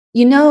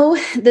You know,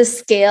 the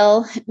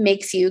scale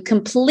makes you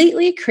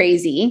completely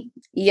crazy,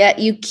 yet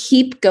you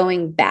keep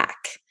going back.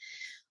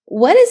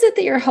 What is it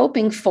that you're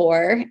hoping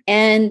for?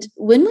 And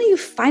when will you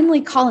finally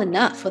call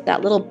enough with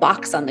that little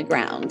box on the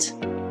ground?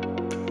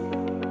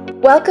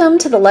 Welcome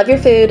to the Love Your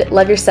Food,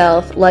 Love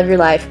Yourself, Love Your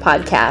Life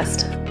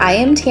podcast. I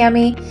am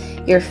Tammy,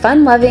 your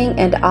fun-loving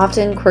and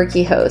often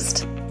quirky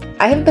host.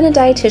 I have been a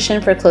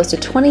dietitian for close to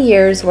 20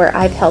 years where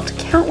I've helped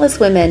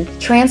countless women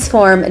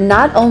transform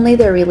not only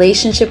their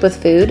relationship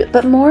with food,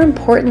 but more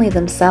importantly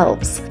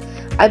themselves.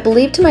 I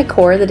believe to my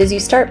core that as you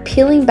start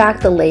peeling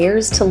back the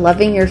layers to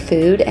loving your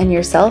food and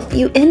yourself,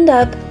 you end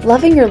up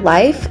loving your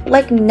life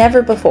like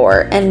never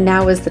before, and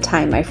now is the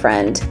time, my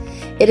friend.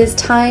 It is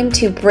time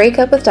to break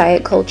up with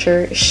diet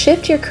culture,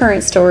 shift your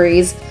current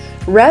stories,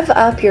 rev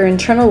up your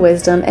internal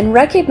wisdom, and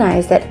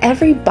recognize that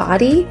every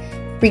body,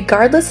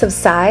 regardless of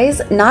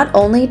size, not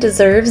only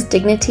deserves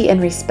dignity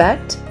and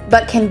respect,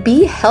 but can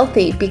be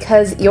healthy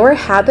because your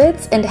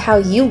habits and how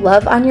you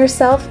love on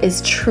yourself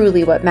is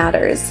truly what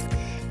matters.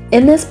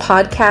 In this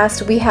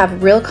podcast, we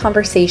have real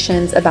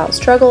conversations about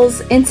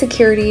struggles,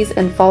 insecurities,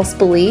 and false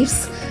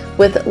beliefs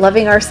with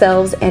loving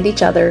ourselves and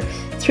each other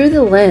through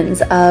the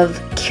lens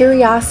of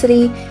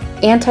curiosity,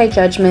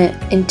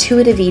 anti-judgment,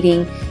 intuitive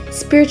eating,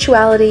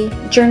 spirituality,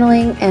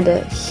 journaling, and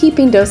a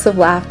heaping dose of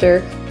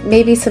laughter,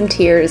 maybe some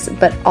tears,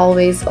 but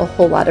always a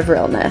whole lot of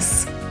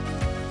realness.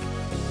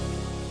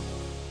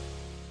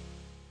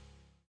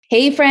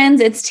 Hey friends,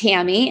 it's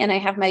Tammy, and I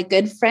have my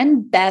good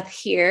friend Beth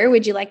here.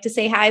 Would you like to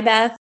say hi,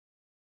 Beth?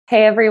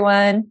 Hey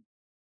everyone.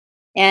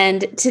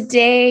 And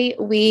today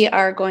we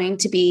are going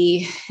to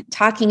be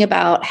talking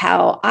about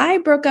how I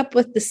broke up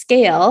with the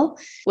scale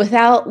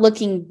without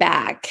looking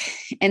back.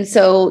 And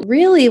so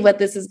really what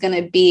this is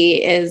going to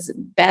be is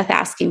Beth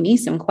asking me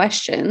some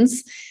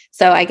questions.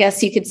 So I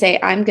guess you could say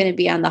I'm going to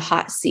be on the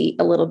hot seat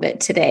a little bit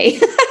today.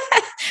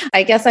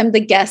 I guess I'm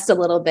the guest a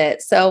little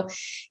bit. So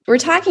we're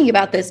talking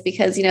about this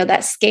because, you know,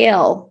 that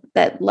scale,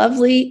 that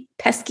lovely,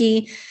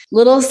 pesky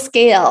little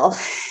scale,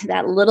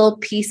 that little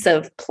piece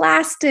of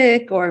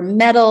plastic or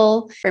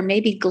metal, or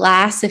maybe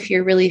glass if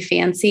you're really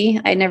fancy.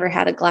 I never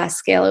had a glass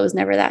scale. It was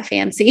never that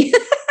fancy.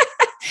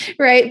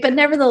 Right. But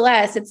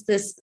nevertheless, it's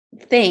this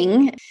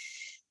thing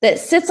that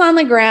sits on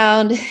the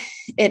ground.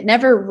 It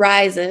never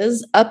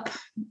rises up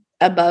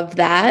above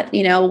that,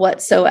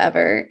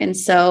 whatsoever. And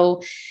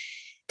so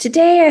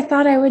today I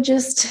thought I would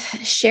just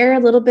share a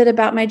little bit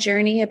about my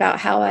journey, about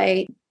how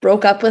I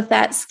broke up with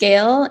that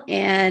scale.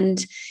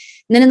 And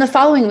then in the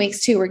following weeks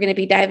too, we're going to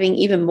be diving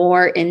even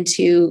more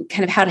into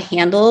kind of how to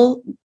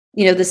handle,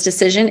 this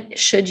decision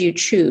should you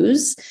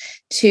choose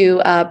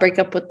to break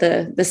up with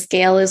the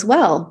scale as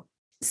well.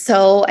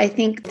 So I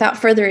think without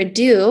further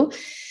ado,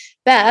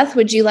 Beth,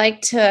 would you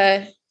like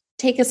to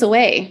take us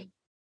away?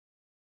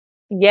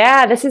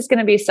 Yeah, this is going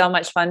to be so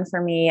much fun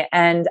for me.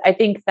 And I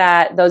think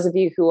that those of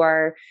you who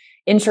are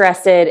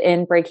interested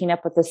in breaking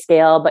up with the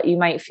scale, but you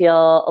might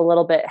feel a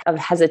little bit of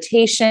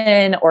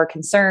hesitation or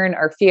concern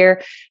or fear,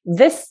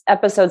 this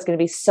episode is going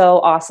to be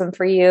so awesome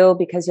for you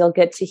because you'll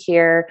get to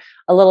hear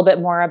a little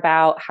bit more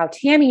about how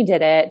Tammy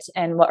did it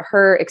and what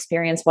her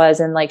experience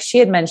was. And like she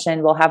had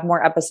mentioned, we'll have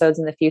more episodes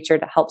in the future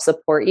to help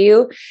support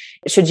you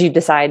should you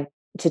decide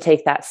to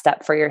take that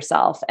step for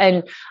yourself.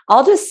 And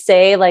I'll just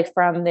say, like,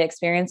 from the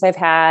experience I've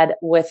had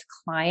with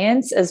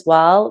clients as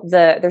well,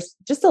 there's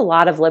just a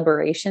lot of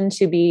liberation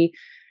to be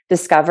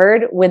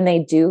discovered when they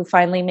do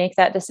finally make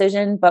that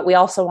decision. But we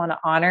also want to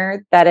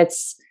honor that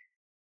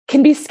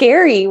can be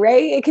scary,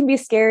 right? It can be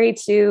scary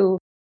to,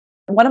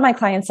 one of my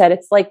clients said,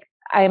 it's like,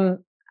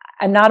 I'm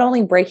not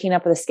only breaking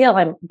up with a scale,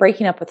 I'm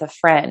breaking up with a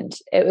friend.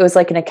 It was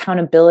like an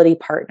accountability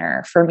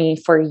partner for me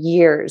for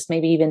years,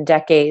 maybe even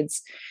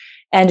decades.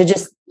 And to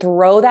just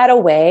throw that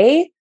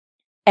away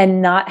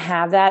and not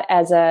have that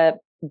as a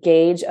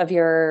gauge of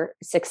your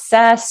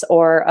success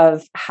or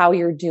of how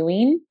you're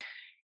doing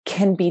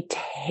can be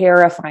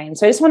terrifying.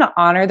 So I just want to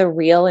honor the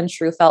real and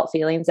true felt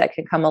feelings that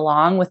can come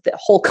along with the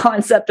whole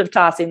concept of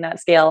tossing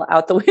that scale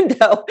out the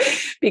window,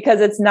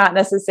 because it's not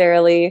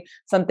necessarily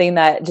something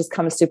that just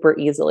comes super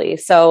easily.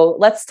 So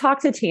let's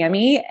talk to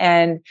Tammy.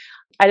 And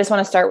I just want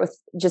to start with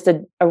just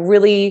a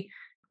really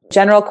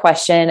general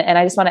question. And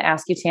I just want to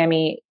ask you,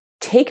 Tammy,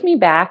 take me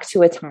back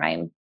to a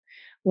time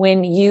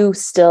when you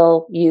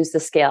still use the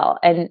scale.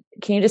 And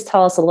can you just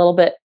tell us a little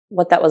bit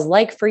what that was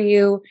like for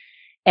you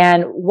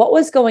and what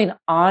was going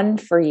on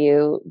for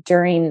you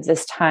during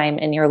this time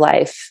in your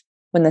life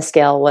when the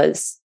scale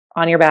was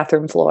on your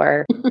bathroom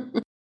floor,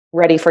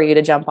 ready for you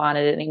to jump on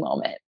at any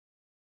moment?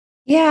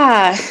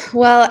 Yeah.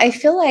 Well, I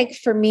feel like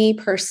for me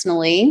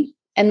personally,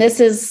 and this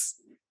is,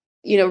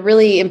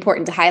 really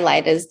important to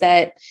highlight, is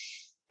that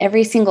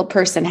every single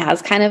person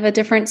has kind of a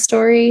different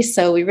story.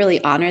 So we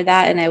really honor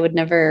that. And I would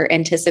never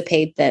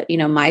anticipate that,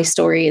 my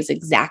story is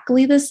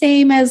exactly the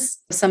same as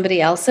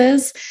somebody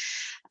else's.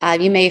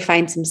 You may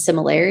find some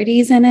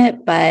similarities in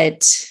it,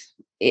 but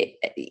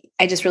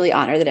I just really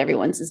honor that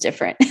everyone's is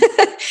different.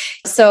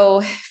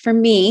 So for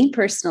me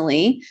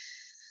personally,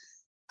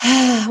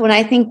 when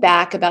I think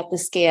back about the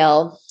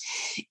scale,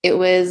 it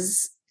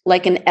was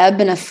like an ebb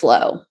and a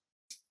flow.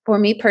 For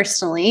me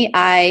personally,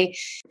 I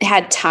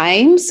had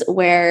times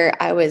where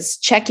I was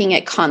checking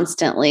it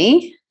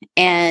constantly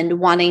and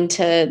wanting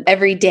to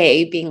every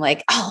day being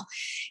like, oh,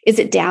 is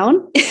it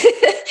down?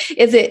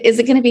 Is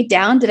it going to be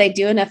down? Did I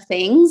do enough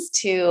things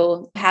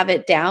to have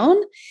it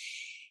down?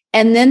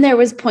 And then there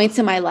was points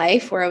in my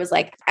life where I was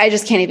like, I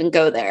just can't even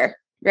go there.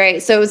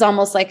 Right. So it was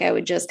almost like I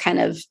would just kind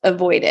of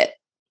avoid it.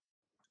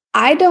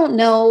 I don't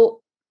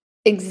know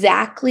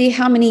exactly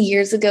how many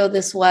years ago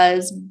this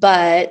was,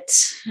 but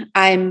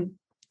I'm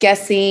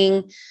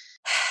guessing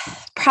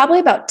probably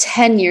about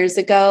 10 years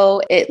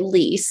ago, at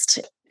least,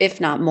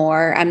 if not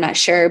more. I'm not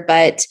sure,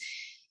 but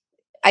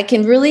I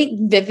can really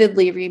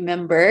vividly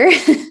remember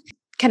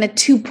kind of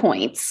 2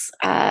 points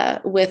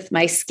with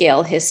my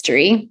scale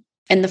history.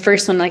 And the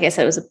first one, like I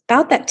said, was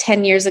about that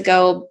 10 years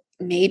ago,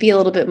 maybe a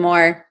little bit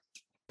more.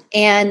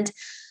 And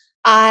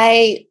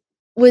I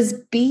was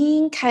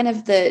being kind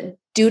of the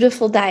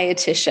dutiful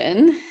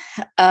dietitian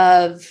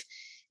of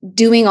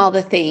doing all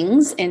the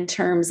things in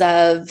terms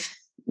of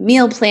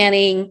meal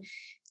planning,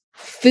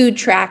 food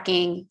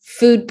tracking,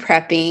 food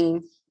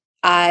prepping.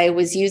 I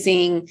was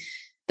using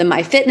the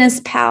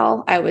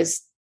MyFitnessPal. I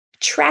was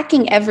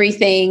tracking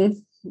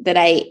everything that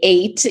I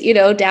ate,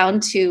 down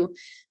to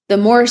the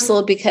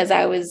morsel, because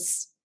I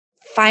was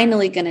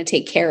finally going to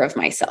take care of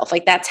myself.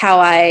 Like, that's how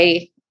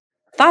I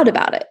thought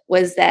about it,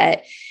 was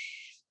that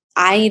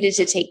I needed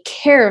to take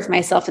care of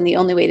myself. And the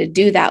only way to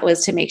do that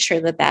was to make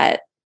sure that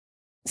that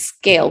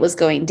scale was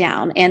going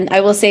down. And I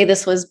will say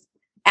this was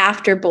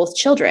after both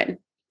children,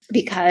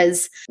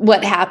 because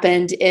what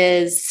happened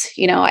is,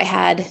 I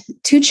had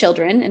 2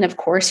 children. And of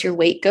course, your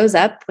weight goes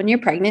up when you're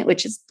pregnant,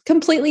 which is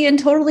completely and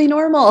totally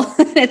normal.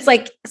 It's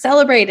like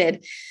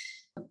celebrated.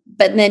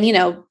 But then,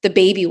 the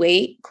baby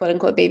weight, quote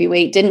unquote, baby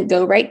weight didn't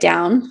go right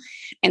down.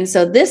 And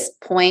so this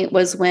point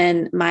was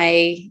when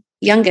my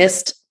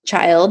youngest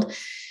child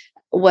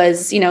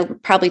was,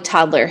 probably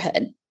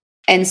toddlerhood.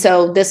 And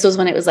so this was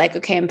when it was like,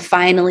 okay, I'm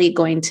finally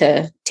going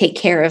to take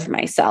care of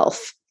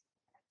myself.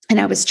 And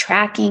I was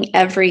tracking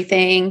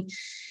everything.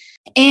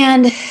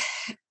 And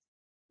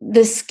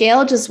the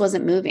scale just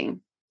wasn't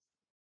moving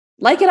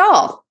like at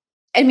all.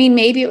 I mean,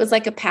 maybe it was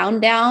like a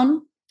pound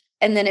down,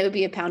 and then it would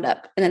be a pound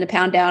up, and then a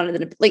pound down. And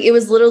then it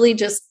was literally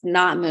just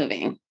not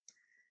moving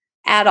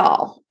at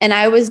all. And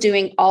I was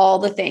doing all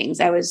the things.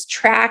 I was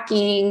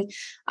tracking,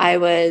 I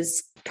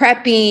was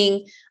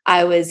prepping,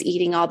 I was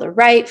eating all the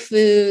right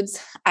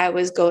foods. I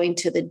was going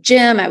to the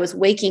gym. I was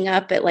waking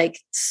up at like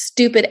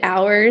stupid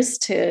hours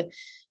to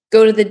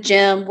go to the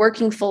gym,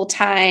 working full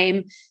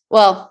time.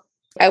 Well,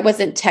 I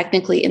wasn't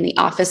technically in the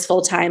office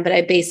full time, but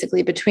I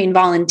basically, between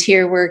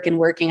volunteer work and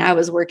working, I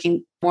was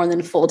working more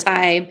than full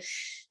time,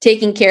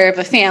 taking care of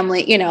a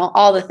family,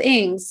 all the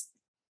things.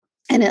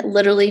 And it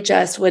literally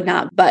just would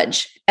not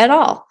budge at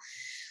all.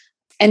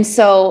 And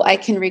so I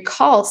can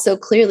recall so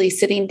clearly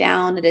sitting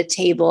down at a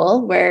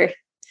table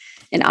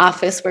an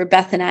office where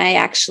Beth and I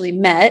actually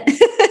met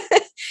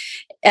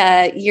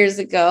years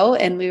ago.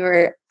 And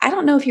I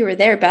don't know if you were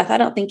there, Beth, I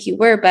don't think you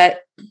were, but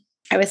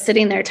I was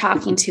sitting there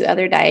talking to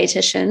other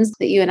dietitians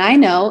that you and I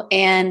know.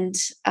 And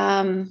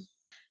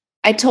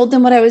I told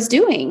them what I was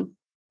doing.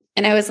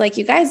 And I was like,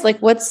 you guys, like,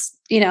 what's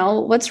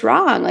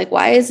wrong? Like,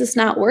 why is this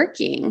not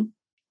working?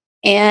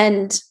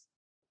 And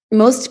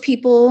most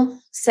people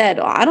said,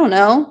 oh, I don't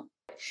know.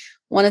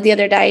 One of the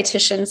other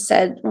dietitians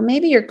said, well,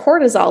 maybe your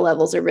cortisol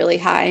levels are really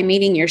high,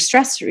 meaning your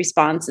stress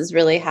response is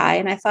really high.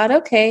 And I thought,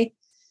 okay,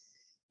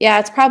 yeah,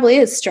 it probably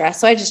is stress.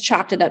 So I just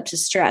chalked it up to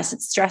stress.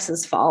 It's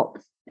stress's fault.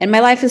 And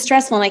my life is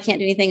stressful and I can't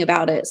do anything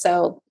about it.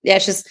 So yeah,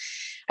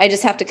 I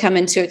just have to come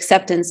into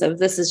acceptance of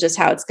this is just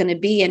how it's going to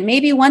be. And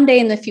maybe one day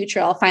in the future,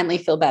 I'll finally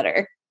feel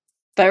better.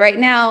 But right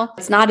now,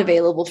 it's not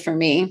available for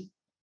me.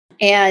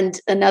 And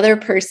another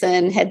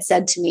person had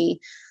said to me,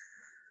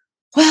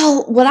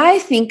 well, what I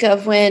think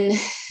of when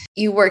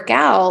you work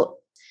out,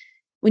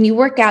 you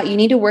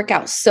need to work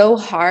out so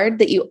hard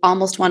that you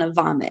almost want to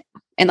vomit.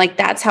 And like,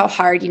 that's how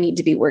hard you need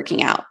to be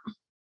working out.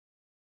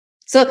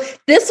 So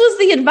this was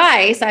the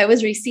advice I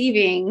was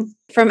receiving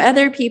from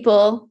other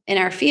people in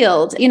our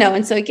field,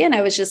 and so again,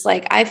 I was just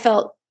like, I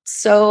felt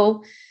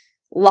so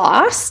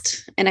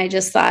lost. And I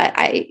just thought,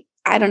 I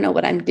don't know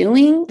what I'm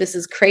doing. This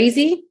is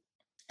crazy.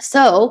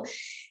 So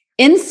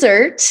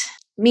insert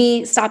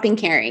me stopping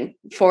caring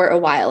for a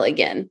while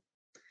again,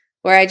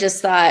 where I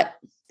just thought,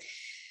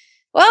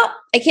 well,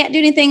 I can't do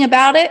anything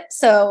about it.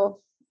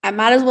 So I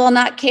might as well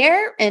not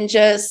care and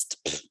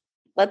just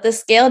let the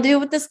scale do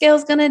what the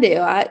scale's going to do,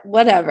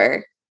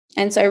 whatever.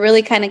 And so I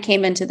really kind of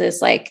came into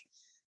this like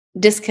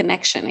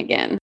disconnection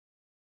again.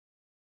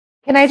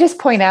 Can I just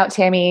point out,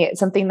 Tammy,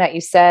 something that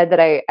you said that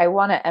I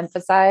want to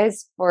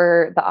emphasize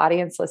for the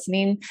audience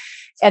listening?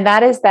 And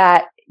that is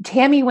that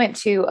Tammy went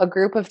to a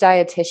group of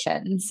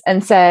dietitians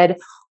and said,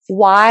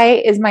 why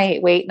is my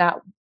weight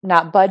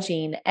not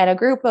budging? And a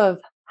group of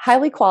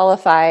highly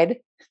qualified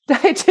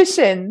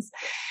dietitians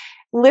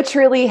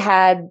literally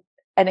had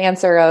an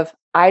answer of,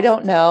 I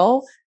don't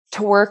know.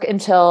 to work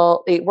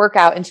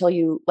out until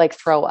you like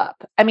throw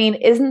up. I mean,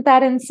 isn't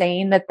that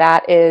insane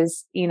that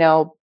is,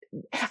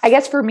 I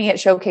guess for me, it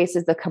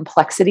showcases the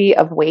complexity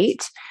of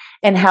weight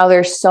and how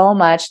there's so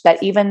much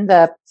that even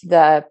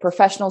the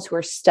professionals who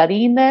are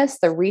studying this,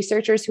 the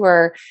researchers who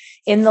are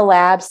in the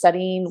lab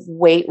studying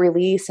weight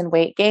release and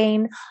weight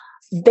gain,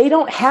 they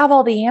don't have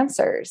all the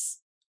answers,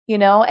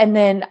 And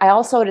then I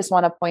also just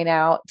want to point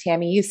out,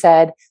 Tammy, you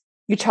said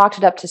you chalked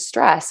it up to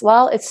stress.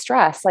 Well, it's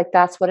stress. Like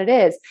that's what it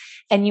is.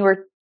 And you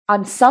were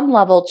on some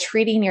level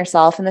treating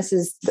yourself. And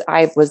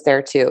I was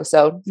there too.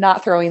 So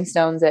not throwing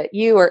stones at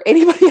you or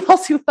anybody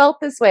else who felt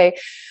this way,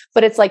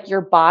 but it's like your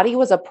body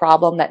was a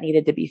problem that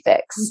needed to be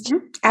fixed.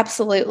 Mm-hmm.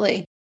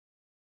 Absolutely.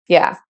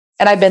 Yeah.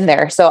 And I've been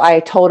there. So I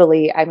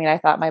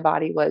thought my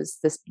body was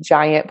this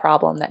giant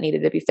problem that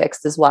needed to be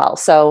fixed as well.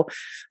 So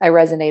I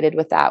resonated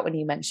with that when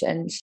you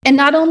mentioned. And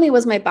not only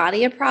was my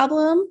body a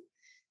problem,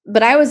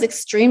 but I was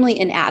extremely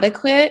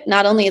inadequate,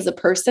 not only as a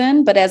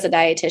person, but as a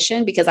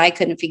dietitian, because I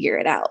couldn't figure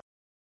it out.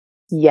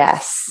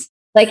 Yes.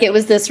 Like it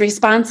was this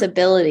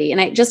responsibility.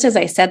 And just as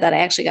I said that, I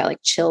actually got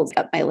like chills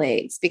up my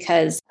legs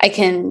because I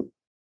can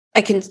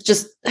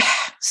just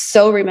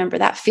so remember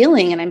that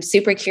feeling. And I'm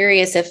super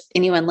curious if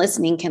anyone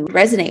listening can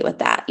resonate with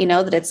that,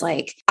 that it's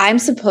like, I'm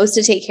supposed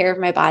to take care of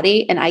my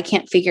body and I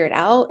can't figure it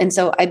out. And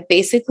so I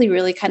basically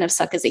really kind of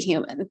suck as a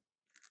human,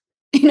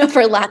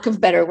 for lack of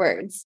better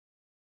words.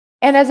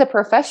 And as a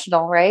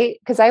professional, right?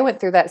 Because I went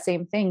through that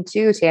same thing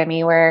too,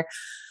 Tammy, where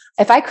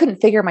if I couldn't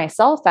figure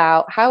myself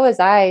out, how was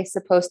I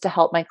supposed to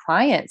help my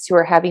clients who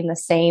are having the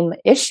same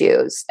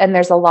issues? And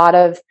there's a lot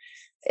of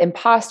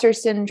imposter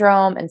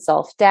syndrome and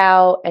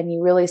self-doubt. And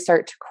you really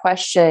start to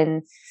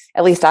question,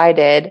 at least I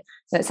did.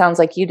 And it sounds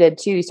like you did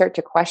too. You start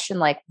to question,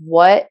 like,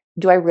 what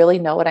do I really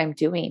know what I'm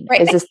doing?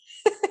 Right. Is this,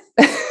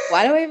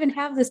 why do I even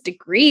have this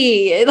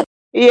degree?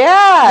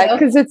 Yeah,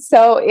 because it's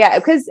so,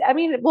 because I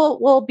mean,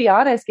 we'll be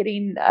honest,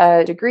 getting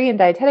a degree in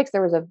dietetics,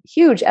 there was a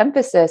huge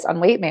emphasis on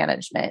weight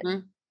management. Mm-hmm.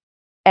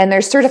 And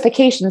there's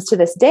certifications to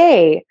this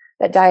day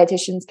that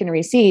dietitians can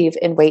receive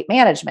in weight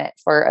management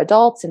for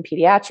adults and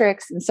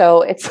pediatrics. And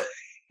so it's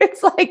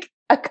like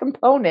a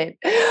component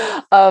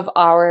of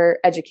our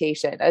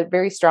education, a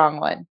very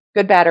strong one,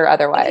 good, bad, or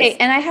otherwise. Okay,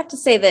 and I have to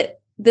say that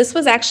this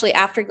was actually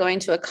after going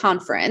to a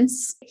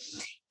conference.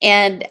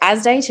 And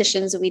as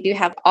dietitians, we do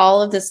have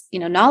all of this,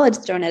 knowledge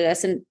thrown at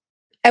us. And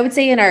I would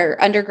say in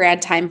our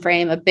undergrad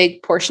timeframe, a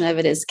big portion of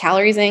it is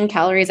calories in,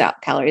 calories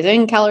out, calories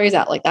in, calories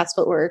out. Like that's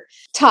what we're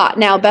taught.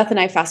 Now, Beth and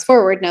I fast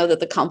forward know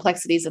that the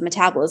complexities of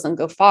metabolism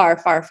go far,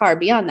 far, far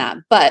beyond that.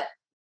 But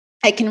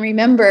I can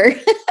remember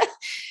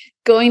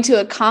going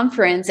to a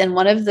conference, and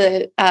one of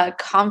the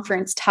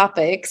conference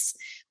topics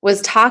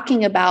was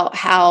talking about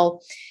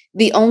how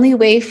the only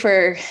way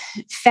for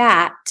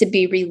fat to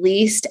be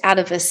released out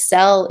of a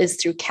cell is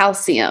through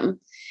calcium.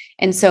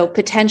 And so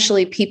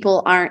potentially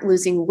people aren't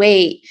losing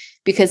weight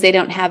because they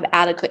don't have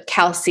adequate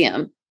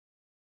calcium.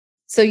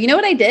 So you know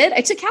what I did?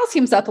 I took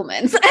calcium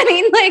supplements.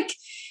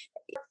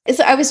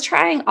 So I was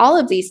trying all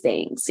of these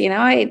things.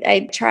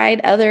 I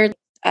tried other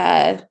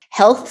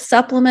health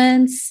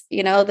supplements,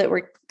 that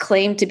were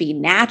claimed to be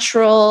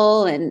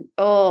natural. And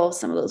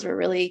some of those were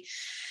really,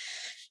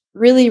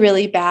 really,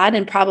 really bad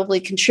and probably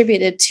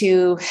contributed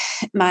to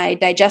my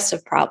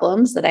digestive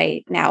problems that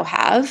I now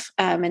have,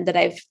 and that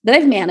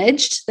I've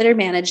managed, that are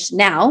managed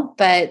now.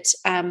 But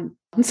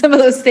some of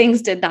those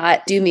things did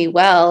not do me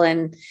well.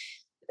 And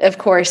of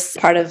course,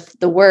 part of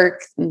the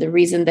work and the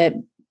reason that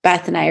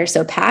Beth and I are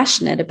so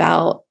passionate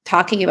about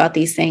talking about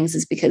these things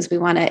is because we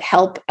want to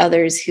help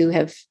others who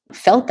have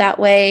felt that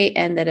way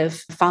and that have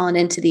fallen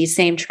into these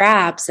same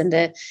traps, and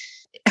to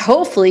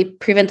hopefully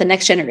prevent the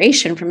next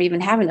generation from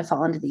even having to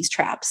fall into these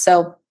traps.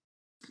 So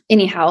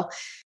anyhow,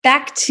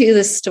 back to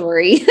the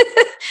story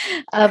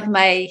of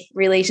my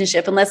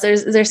relationship, unless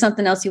there's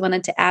something else you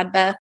wanted to add,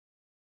 Beth?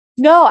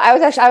 No, I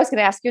was going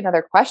to ask you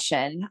another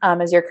question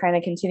as you're kind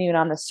of continuing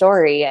on the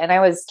story. And I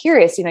was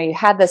curious, you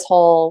had this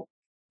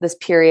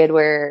period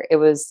where it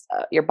was,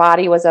 your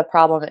body was a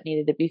problem that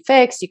needed to be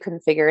fixed. You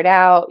couldn't figure it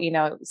out.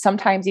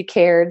 Sometimes you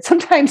cared,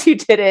 sometimes you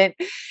didn't.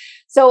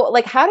 So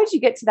like, how did you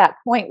get to that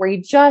point where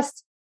you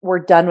just were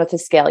done with the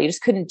scale? You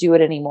just couldn't do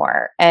it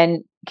anymore.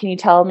 And can you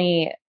tell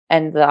me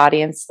and the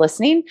audience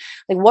listening,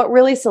 like what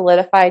really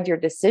solidified your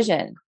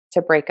decision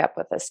to break up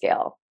with the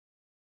scale?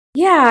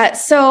 Yeah.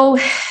 So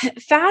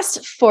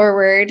fast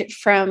forward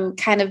from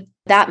kind of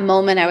that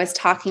moment I was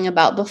talking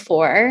about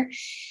before,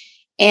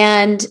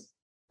 and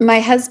my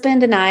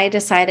husband and I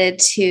decided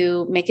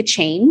to make a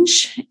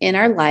change in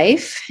our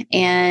life.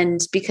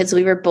 And because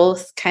we were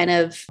both kind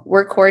of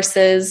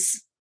workhorses,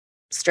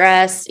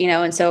 stress,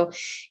 and so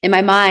in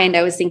my mind,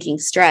 I was thinking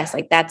stress,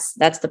 like that's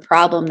the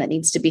problem that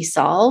needs to be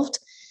solved.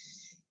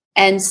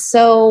 And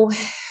so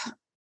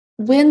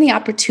when the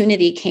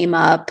opportunity came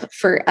up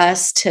for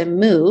us to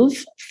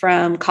move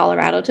from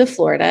Colorado to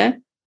Florida,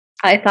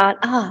 I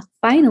thought,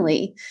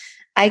 finally,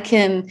 I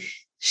can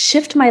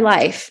shift my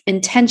life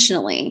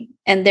intentionally,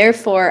 and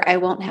therefore I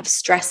won't have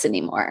stress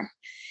anymore.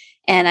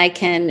 And I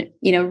can,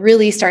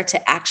 really start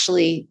to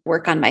actually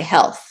work on my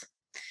health.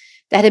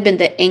 that had been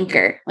the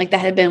anchor. Like that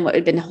had been what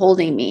had been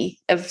holding me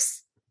of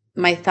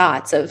my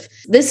thoughts of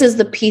this is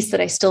the piece that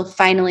I still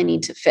finally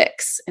need to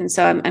fix. And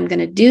so I'm going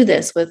to do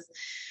this with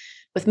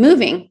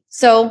moving.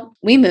 So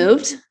we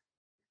moved,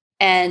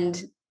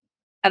 and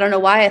I don't know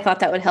why I thought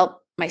that would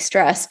help my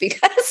stress, because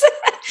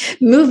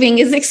moving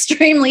is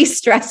extremely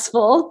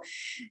stressful,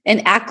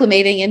 and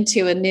acclimating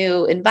into a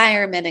new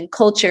environment and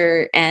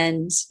culture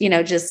and,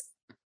 just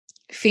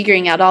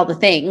figuring out all the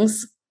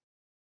things.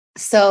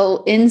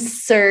 So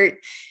insert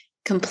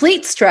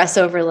complete stress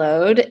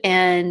overload,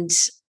 and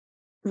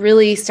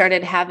really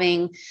started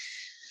having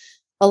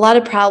a lot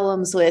of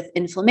problems with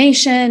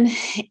inflammation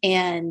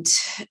and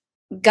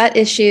gut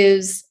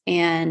issues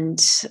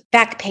and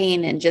back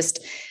pain, and just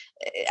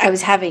I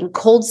was having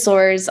cold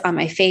sores on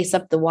my face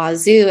up the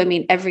wazoo. I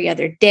mean, every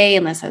other day,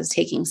 unless I was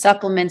taking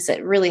supplements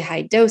at really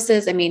high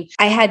doses. I mean,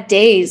 I had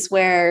days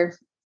where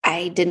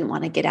I didn't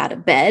want to get out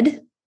of bed.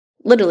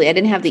 Literally, I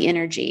didn't have the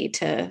energy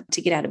to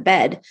get out of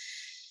bed.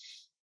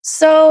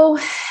 So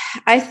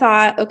I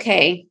thought,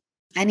 okay,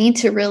 I need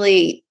to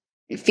really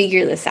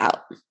figure this out.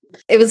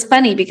 It was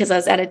funny because I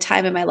was at a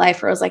time in my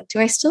life where I was like, do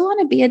I still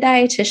want to be a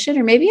dietitian?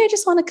 Or maybe I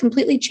just want to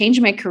completely change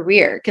my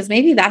career, because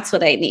maybe that's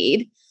what I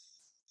need.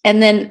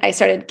 And then I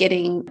started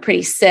getting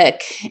pretty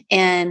sick.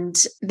 And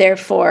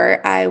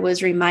therefore, I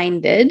was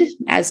reminded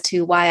as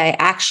to why I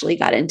actually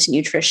got into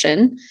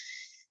nutrition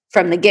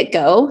from the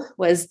get-go,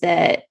 was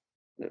that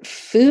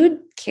food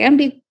can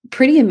be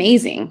pretty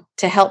amazing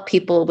to help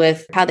people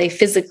with how they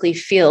physically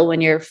feel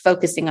when you're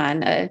focusing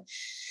on a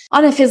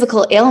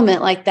physical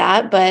ailment like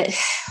that. But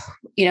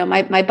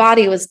my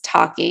body was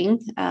talking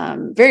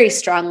very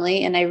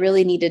strongly, and I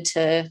really needed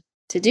to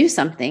do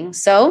something.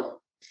 So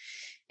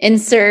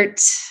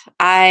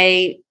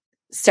I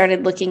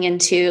started looking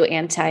into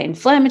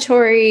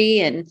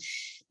anti-inflammatory and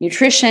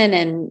nutrition,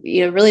 and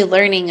really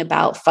learning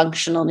about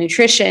functional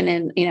nutrition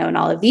and and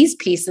all of these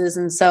pieces.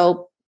 And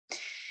so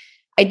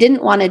I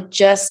didn't want to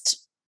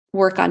just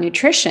work on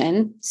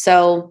nutrition.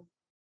 So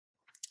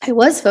I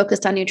was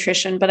focused on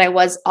nutrition, but I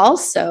was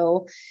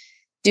also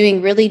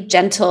doing really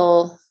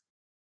gentle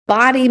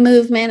body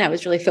movement. I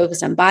was really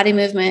focused on body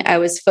movement. I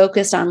was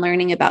focused on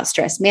learning about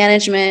stress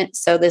management.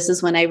 So this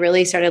is when I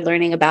really started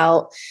learning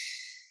about,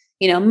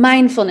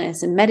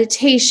 mindfulness and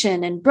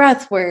meditation and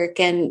breath work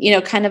and,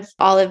 kind of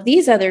all of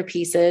these other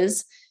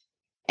pieces.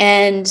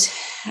 And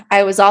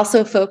I was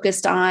also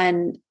focused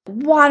on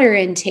water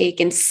intake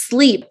and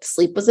sleep.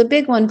 Sleep was a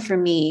big one for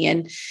me.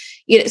 And,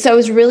 so I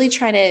was really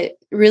trying to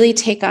really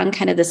take on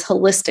kind of this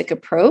holistic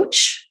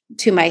approach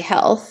to my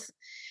health,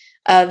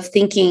 of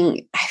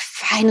thinking, I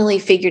finally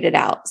figured it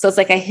out. So it's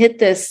like I hit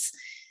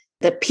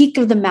the peak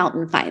of the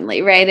mountain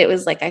finally, right? It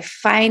was like I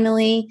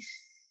finally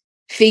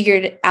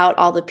figured out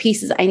all the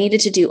pieces. I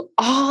needed to do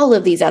all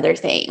of these other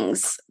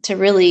things to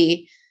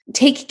really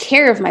take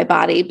care of my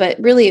body. But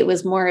really it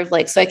was more of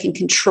like, so I can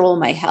control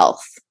my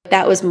health.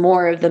 That was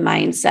more of the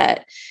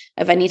mindset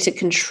of I need to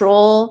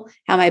control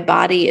how my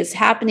body is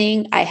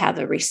happening. I have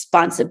a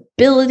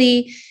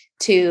responsibility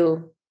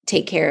to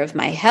take care of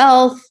my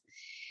health.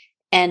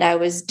 And I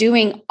was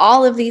doing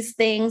all of these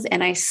things,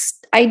 and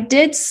I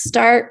did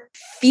start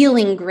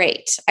feeling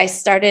great. I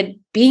started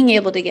being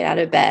able to get out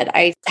of bed.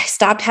 I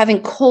stopped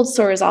having cold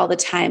sores all the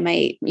time.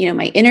 My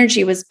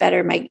energy was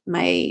better.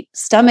 My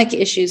stomach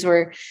issues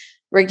were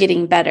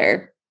getting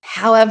better.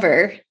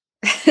 However,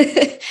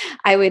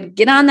 I would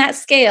get on that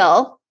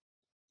scale,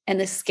 and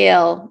the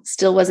scale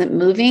still wasn't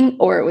moving,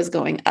 or it was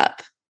going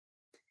up.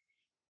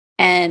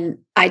 And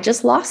I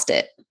just lost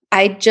it.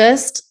 I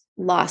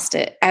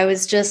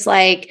was just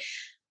like,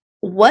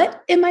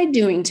 what am I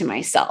doing to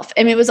myself?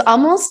 I mean, it was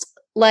almost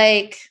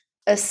like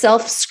a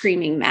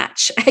self-screaming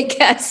match, I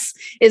guess,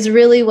 is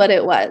really what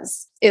it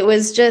was. It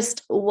was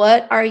just,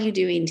 what are you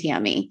doing,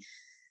 Tammy?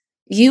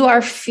 You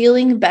are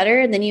feeling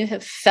better than you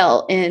have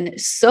felt in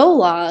so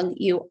long.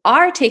 You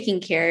are taking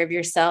care of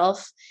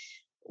yourself.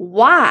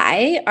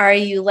 Why are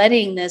you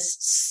letting this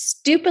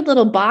stupid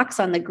little box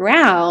on the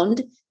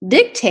ground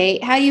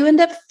dictate how you end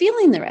up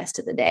feeling the rest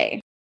of the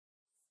day?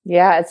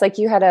 Yeah, it's like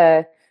you had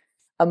a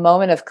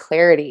moment of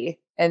clarity,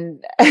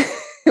 and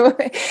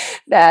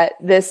that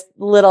this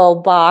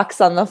little box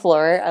on the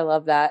floor. I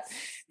love that,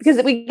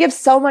 because we give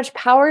so much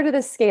power to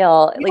the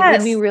scale. Yes.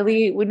 Like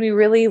when we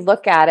really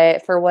look at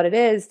it for what it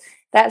is,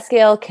 that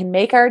scale can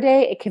make our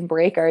day, it can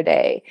break our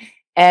day.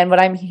 And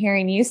what I'm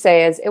hearing you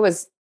say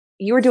is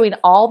you were doing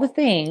all the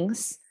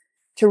things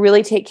to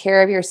really take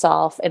care of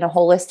yourself in a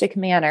holistic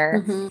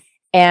manner. Mm-hmm.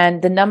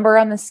 And the number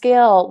on the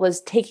scale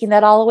was taking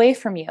that all away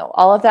from you.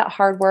 All of that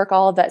hard work,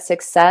 all of that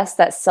success,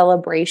 that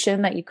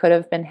celebration that you could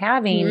have been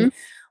having mm-hmm.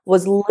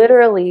 was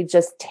literally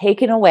just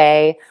taken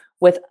away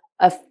with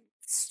a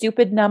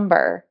stupid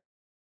number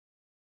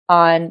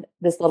on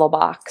this little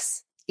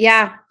box.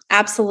 Yeah,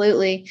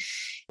 absolutely.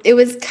 It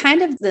was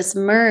kind of this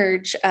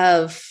merge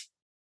of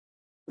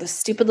the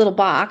stupid little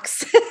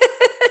box,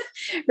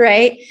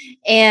 right?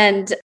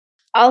 And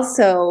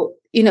also,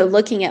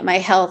 looking at my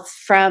health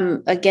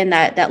from, again,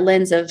 that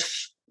lens of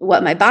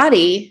what my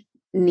body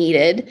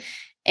needed,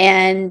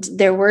 And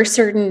there were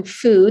certain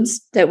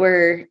foods that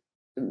were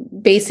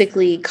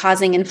basically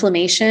causing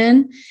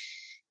inflammation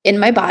in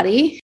my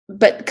body.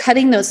 But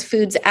cutting those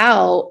foods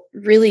out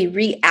really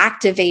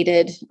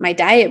reactivated my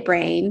diet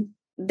brain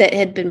that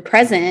had been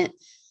present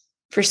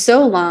for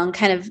so long,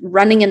 kind of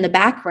running in the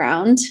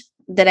background,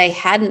 that I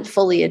hadn't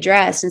fully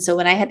addressed. And so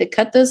when I had to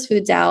cut those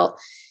foods out,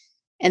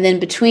 and then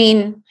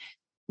between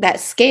that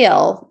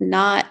scale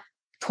not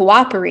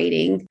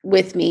cooperating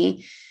with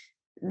me,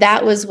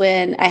 that was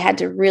when I had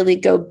to really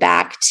go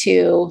back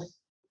to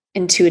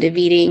intuitive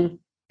eating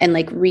and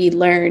like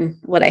relearn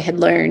what I had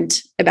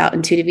learned about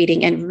intuitive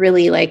eating and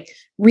really like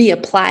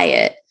reapply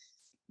it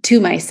to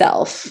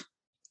myself.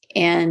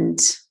 And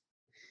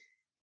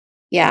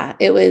yeah,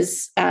 it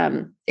is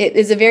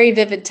a very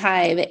vivid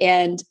time.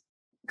 And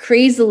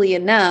crazily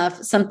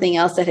enough, something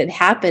else that had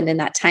happened in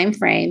that time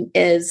frame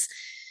is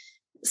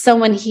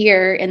someone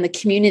here in the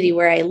community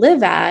where I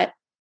live at,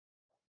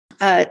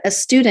 a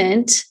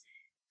student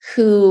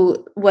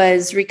who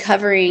was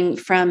recovering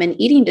from an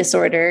eating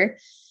disorder.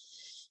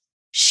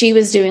 She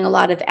was doing a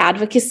lot of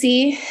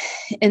advocacy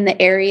in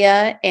the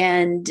area,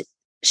 and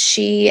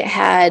she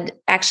had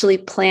actually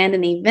planned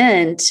an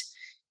event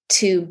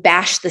to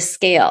bash the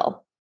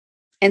scale.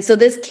 And so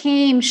this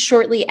came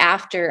shortly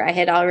after I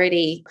had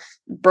already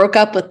broke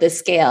up with the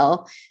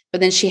scale, but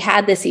then she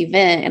had this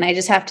event, and I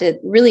just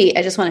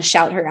want to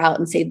shout her out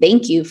and say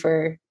thank you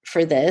for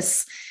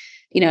this,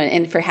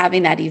 and for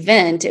having that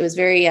event. It was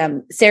very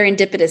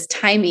serendipitous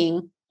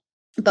timing.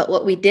 But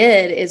what we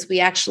did is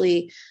we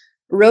actually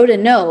wrote a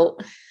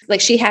note.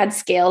 Like, she had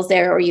scales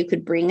there, or you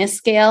could bring a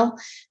scale.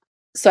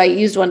 So I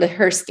used one of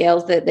her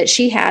scales that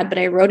she had, but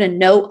I wrote a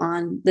note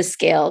on the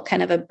scale,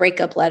 kind of a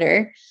breakup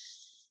letter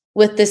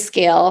with the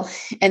scale.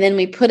 And then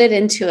we put it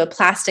into a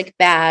plastic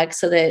bag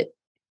so that,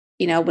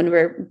 when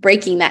we're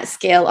breaking that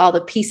scale, all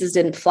the pieces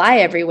didn't fly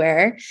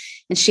everywhere.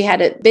 And she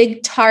had a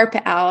big tarp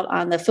out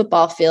on the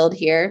football field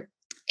here.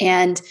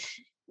 And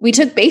we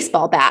took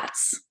baseball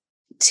bats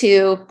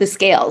to the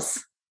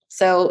scales.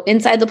 So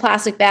inside the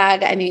plastic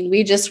bag,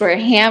 we just were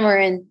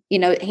hammering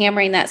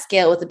that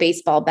scale with a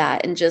baseball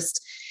bat. And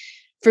just,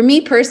 for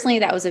me personally,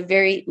 that was a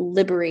very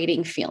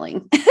liberating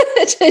feeling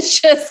to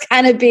just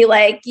kind of be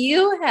like,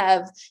 you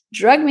have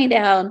drugged me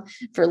down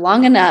for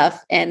long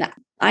enough, and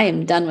I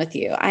am done with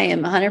you. I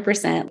am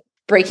 100%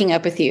 breaking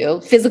up with you,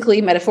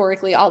 physically,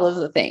 metaphorically, all of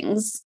the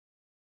things.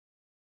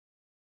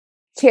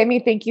 Tammy,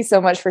 thank you so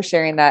much for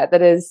sharing that.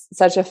 That is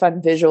such a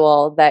fun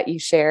visual that you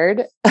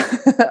shared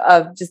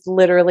of just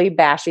literally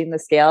bashing the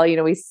scale.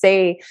 We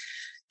say,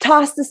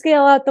 toss the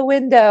scale out the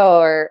window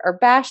or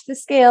bash the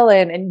scale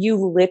in, and you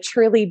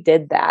literally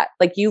did that.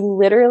 Like, you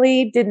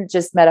literally didn't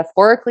just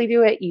metaphorically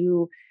do it.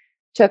 You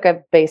took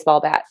a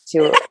baseball bat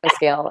to a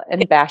scale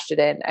and bashed it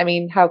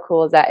in. How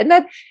cool is that? And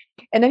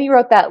then you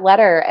wrote that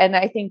letter. And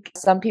I think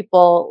some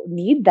people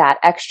need that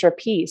extra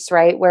piece,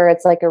 right? Where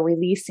it's like a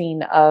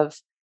releasing of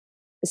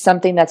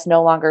something that's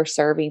no longer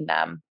serving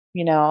them,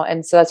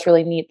 And so that's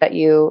really neat that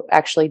you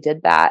actually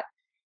did that.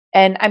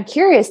 And I'm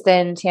curious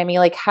then, Tammy,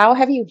 like, how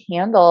have you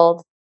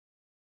handled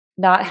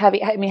not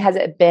having, has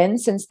it been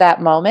since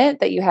that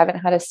moment that you haven't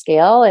had a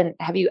scale? And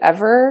have you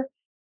ever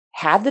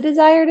had the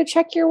desire to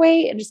check your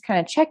weight and just kind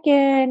of check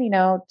in,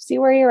 see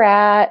where you're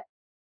at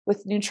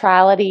with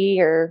neutrality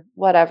or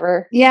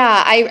whatever?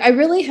 Yeah, I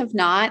really have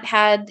not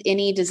had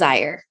any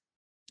desire.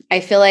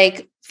 I feel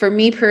like, for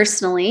me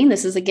personally,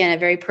 this is, again, a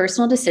very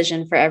personal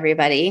decision for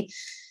everybody.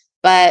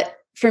 But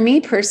for me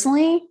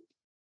personally,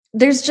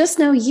 there's just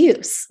no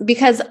use,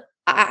 because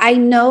I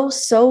know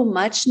so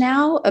much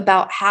now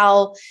about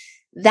how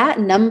that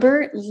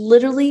number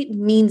literally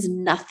means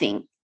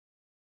nothing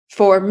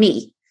for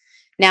me.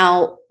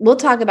 Now, we'll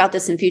talk about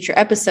this in future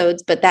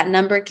episodes, but that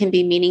number can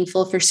be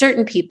meaningful for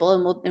certain people,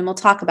 and we'll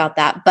talk about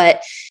that.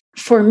 But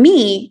for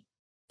me,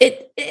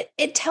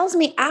 it tells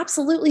me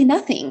absolutely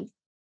nothing.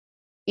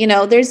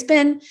 There's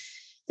been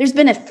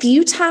a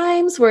few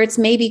times where it's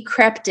maybe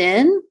crept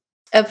in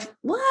of,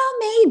 well,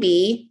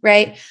 maybe,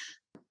 right?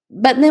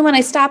 But then when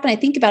I stop and I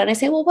think about it, and I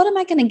say, well, what am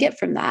I going to get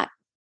from that?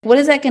 What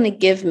is that going to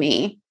give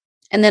me?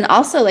 And then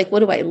also, like, what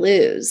do I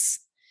lose?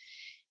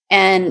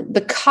 And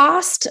the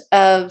cost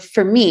of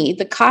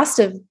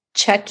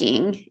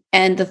checking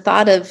and the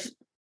thought of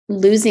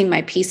losing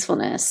my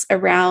peacefulness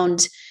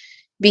around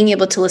being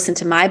able to listen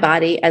to my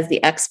body as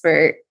the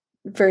expert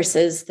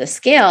versus the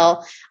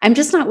scale, I'm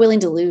just not willing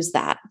to lose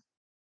that.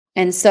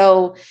 And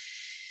so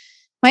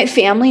my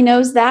family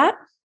knows that.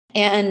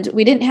 And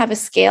we didn't have a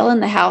scale in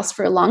the house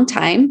for a long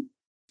time,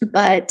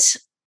 but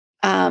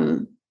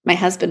my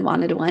husband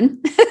wanted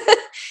one.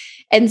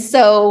 And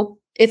so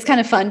it's kind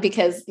of fun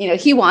because,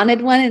 he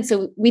wanted one. And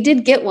so we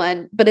did get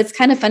one, but it's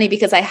kind of funny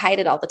because I hide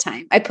it all the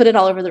time. I put it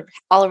all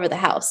over the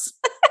house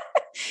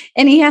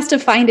and he has to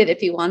find it if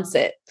he wants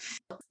it.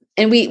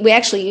 And we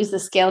actually use the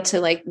scale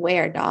to like weigh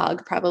our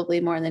dog, probably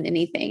more than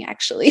anything,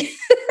 actually.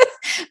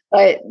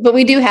 but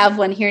we do have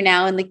one here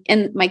now,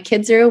 and my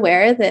kids are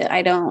aware that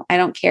I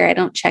don't care. I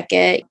don't check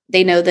it.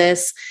 They know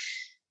this.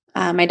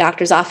 My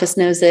doctor's office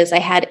knows this. I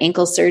had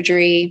ankle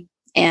surgery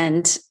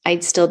and I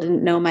still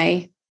didn't know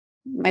my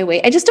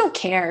weight. I just don't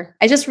care.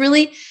 I just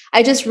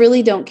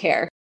really don't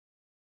care.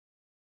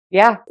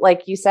 Yeah.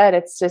 Like you said,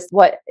 it's just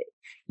what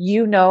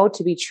you know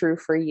to be true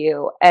for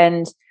you.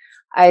 And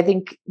I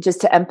think just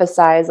to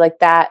emphasize, like,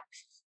 that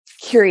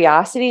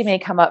curiosity may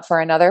come up for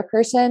another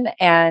person.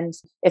 And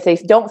if they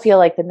don't feel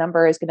like the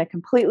number is going to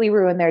completely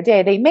ruin their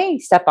day, they may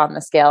step on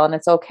the scale, and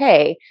it's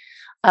okay.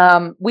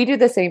 We do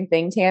the same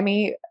thing,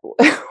 Tammy.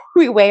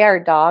 We weigh our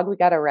dog. We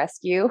got a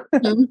rescue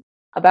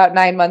about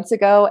 9 months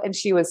ago, and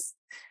she was,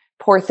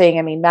 poor thing,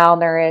 I mean,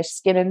 malnourished,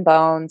 skin and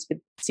bones,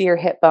 could see her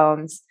hip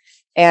bones.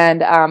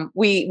 And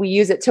we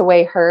use it to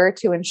weigh her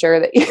to ensure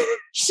that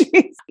she's,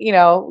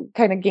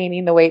 kind of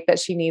gaining the weight that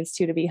she needs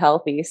to be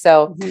healthy.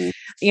 So,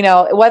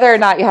 whether or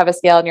not you have a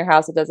scale in your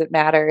house, it doesn't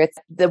matter. It's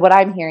what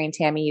I'm hearing,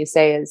 Tammy, you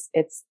say is,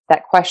 it's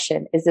that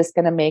question, is this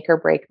going to make or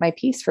break my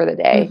peace for the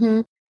day?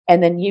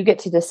 And then you get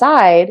to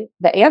decide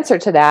the answer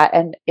to that,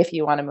 and if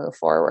you want to move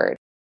forward.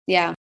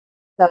 Yeah.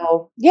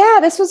 So yeah,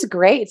 this was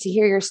great to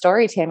hear your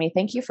story, Tammy.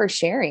 Thank you for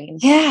sharing.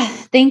 Yeah.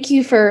 Thank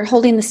you for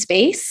holding the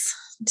space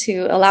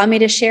to allow me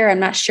to share. I'm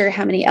not sure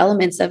how many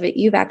elements of it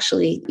you've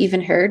actually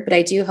even heard, but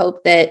I do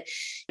hope that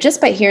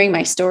just by hearing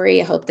my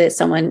story, I hope that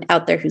someone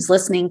out there who's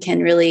listening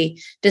can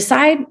really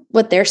decide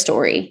what their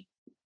story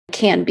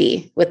can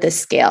be with this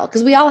scale.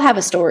 Because we all have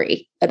a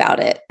story about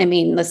it. I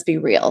mean, let's be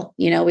real.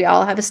 We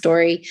all have a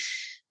story.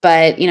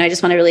 But, I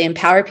just want to really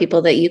empower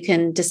people that you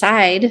can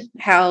decide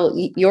how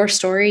your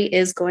story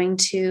is going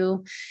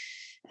to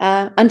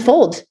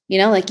unfold.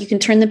 Like, you can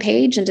turn the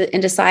page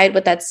and decide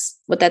what that's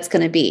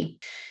going to be.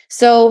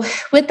 So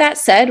with that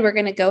said, we're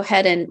going to go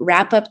ahead and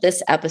wrap up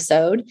this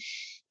episode.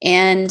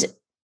 And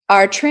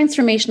our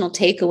transformational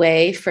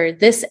takeaway for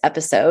this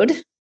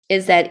episode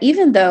is that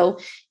even though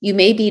you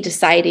may be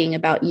deciding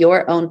about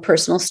your own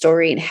personal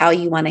story and how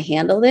you want to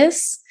handle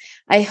this,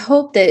 I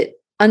hope that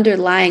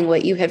underlying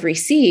what you have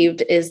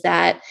received is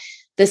that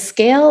the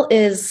scale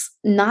is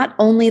not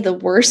only the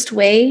worst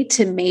way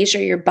to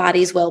measure your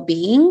body's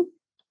well-being,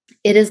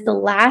 it is the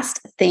last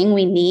thing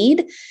we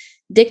need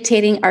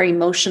dictating our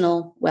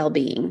emotional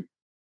well-being.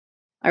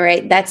 All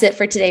right, that's it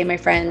for today, my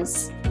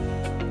friends.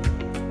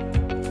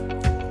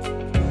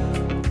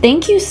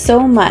 Thank you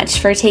so much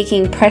for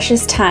taking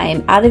precious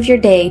time out of your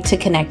day to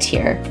connect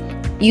here.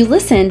 You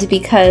listened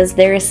because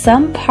there is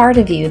some part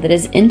of you that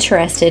is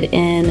interested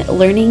in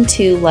learning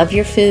to love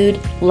your food,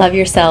 love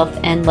yourself,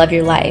 and love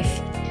your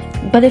life.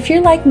 But if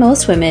you're like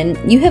most women,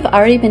 you have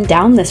already been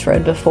down this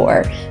road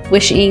before,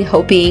 wishing,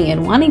 hoping,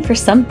 and wanting for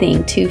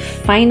something to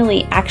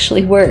finally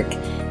actually work,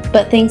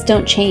 but things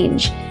don't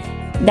change.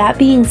 That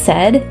being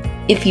said,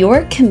 if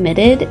you're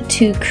committed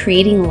to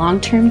creating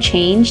long-term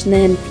change,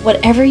 then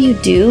whatever you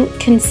do,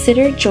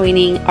 consider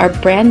joining our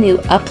brand new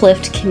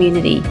Uplift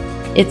community.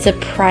 It's a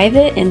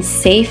private and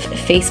safe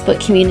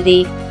Facebook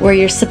community where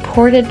you're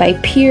supported by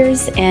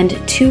peers and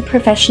 2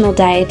 professional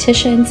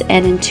dietitians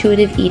and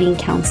intuitive eating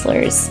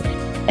counselors.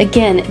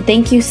 Again,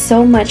 thank you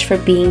so much for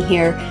being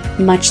here.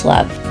 Much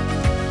love.